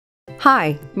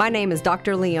Hi, my name is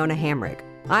Dr. Leona Hamrick.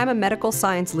 I'm a medical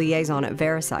science liaison at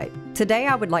Veracyte. Today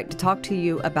I would like to talk to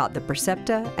you about the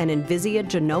Percepta and Envisia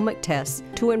genomic tests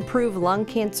to improve lung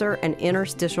cancer and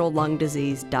interstitial lung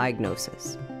disease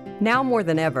diagnosis. Now more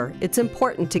than ever, it's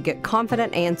important to get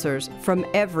confident answers from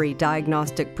every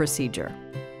diagnostic procedure.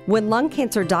 When lung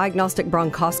cancer diagnostic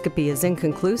bronchoscopy is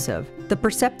inconclusive, the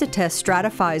Percepta test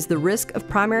stratifies the risk of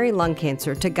primary lung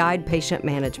cancer to guide patient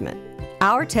management.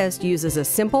 Our test uses a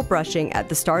simple brushing at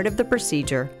the start of the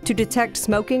procedure to detect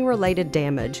smoking-related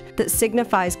damage that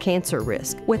signifies cancer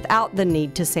risk without the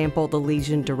need to sample the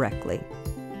lesion directly.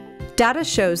 Data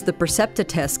shows the Percepta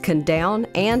test can down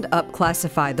and up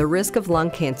classify the risk of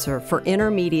lung cancer for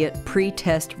intermediate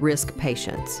pre-test risk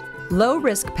patients.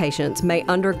 Low-risk patients may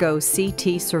undergo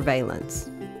CT surveillance.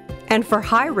 And for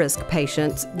high-risk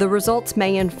patients, the results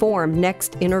may inform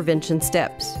next intervention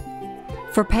steps.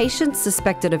 For patients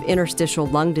suspected of interstitial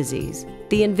lung disease,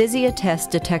 the Envisia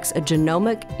test detects a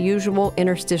genomic usual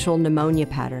interstitial pneumonia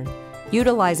pattern,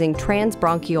 utilizing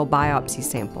transbronchial biopsy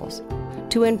samples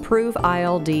to improve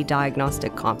ILD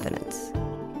diagnostic confidence.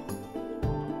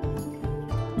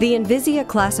 The Envisia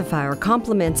classifier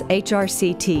complements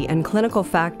HRCT and clinical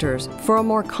factors for a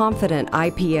more confident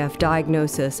IPF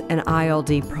diagnosis and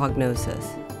ILD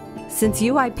prognosis, since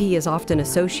UIP is often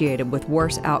associated with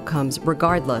worse outcomes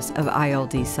regardless of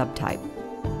ILD subtype.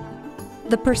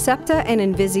 The Percepta and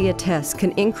Envisia tests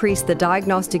can increase the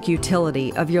diagnostic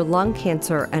utility of your lung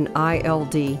cancer and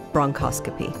ILD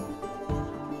bronchoscopy.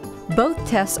 Both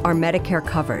tests are Medicare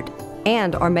covered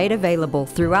and are made available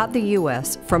throughout the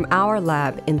U.S. from our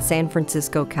lab in San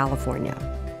Francisco, California.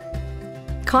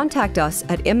 Contact us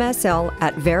at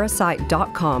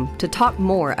msl@veracyte.com to talk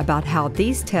more about how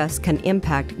these tests can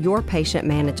impact your patient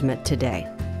management today.